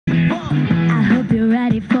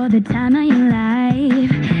ready for the time of your life.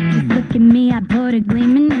 Just look at me, I put a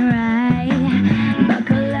gleam in your eye.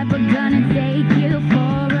 Buckle up, we're gonna take you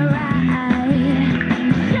for a ride.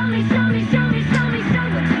 Show me, show me, show me, show me, show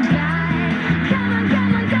what you got. Come on,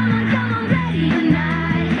 come on, come on, come on, ready or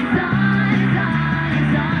not. It's on, it's on,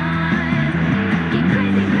 it's on. Get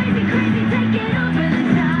crazy, crazy, crazy, take it over the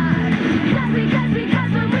top. Because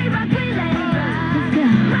when we rock, we let it rock. Let's go.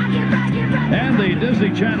 Rock it, rock it, rock it. And the Disney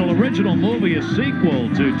Channel original movie, a sequel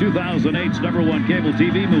to 2008's #1 cable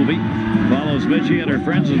TV movie, follows Mitchie and her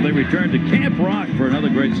friends as they return to Camp Rock for another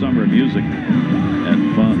great summer of music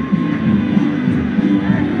and fun.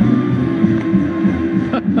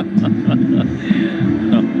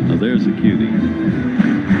 Oh, there's a cutie.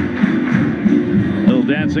 Little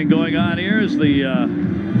dancing going on here as the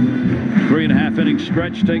 3.5 inning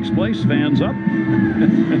stretch takes place. Fans up.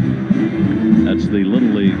 That's the Little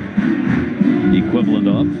League equivalent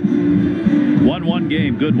of 1-1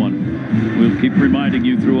 game. Good one. We'll keep reminding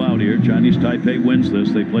you throughout here. Chinese Taipei wins this.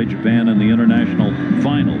 They play Japan in the international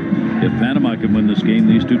final. If Panama can win this game,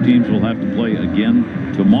 these two teams will have to play again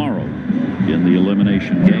tomorrow in the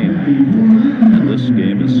elimination game. And this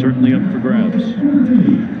game is certainly up for grabs.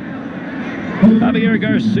 Javier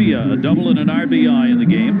Garcia, a double and an RBI in the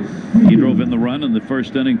game. He drove in the run in the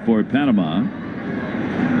first inning for Panama.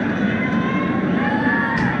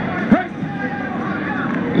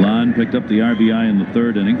 Lan picked up the RBI in the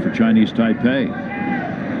third inning for Chinese Taipei.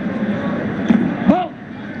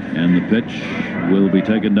 And the pitch will be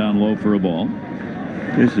taken down low for a ball.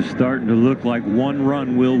 This is starting to look like one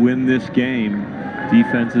run will win this game.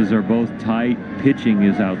 Defenses are both tight. Pitching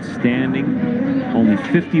is outstanding. Only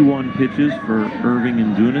 51 pitches for Irving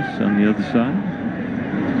and Dunis on the other side.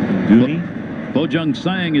 Dooney. Bojung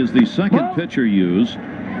Sang is the second pitcher used.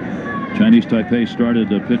 Chinese Taipei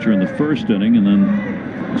started a pitcher in the first inning, and then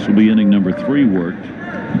this will be inning number 3 worked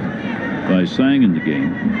by Sang in the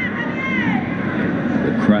game.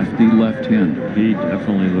 The crafty left-hander. He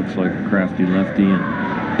definitely looks like a crafty lefty.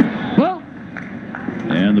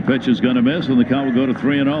 And the pitch is going to miss, and the count will go to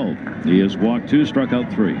 3-0. He has walked 2, struck out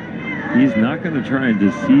 3. He's not going to try and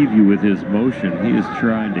deceive you with his motion. He is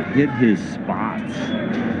trying to hit his spots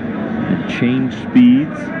and change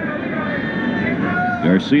speeds.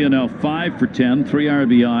 Garcia now 5 for 10, 3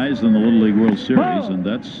 RBIs in the Little League World Series, and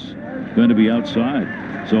that's going to be outside.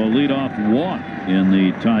 So a leadoff walk in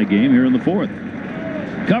the tie game here in the 4th.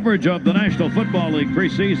 Coverage of the National Football League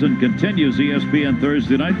preseason continues. ESPN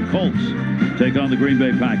Thursday night. The Colts take on the Green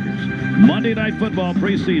Bay Packers. Monday Night Football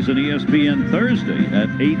preseason, ESPN Thursday at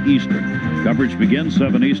 8 Eastern. Coverage begins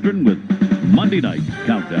 7 Eastern with Monday Night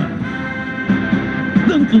Countdown.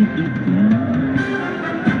 Dun, dun, dun, dun.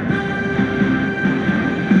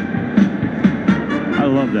 I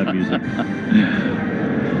love that music.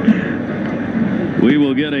 We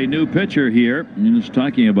will get a new pitcher here. I'm just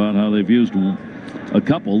talking about how they've used a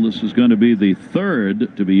couple. This is going to be the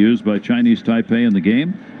third to be used by Chinese Taipei in the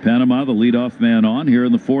game. Panama, the leadoff man on here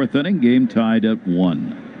in the 4th inning. Game tied at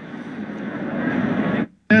 1.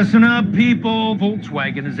 Listen up, people.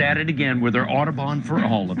 Volkswagen is at it again with their Autobahn for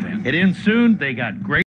All event. It ends soon. They got great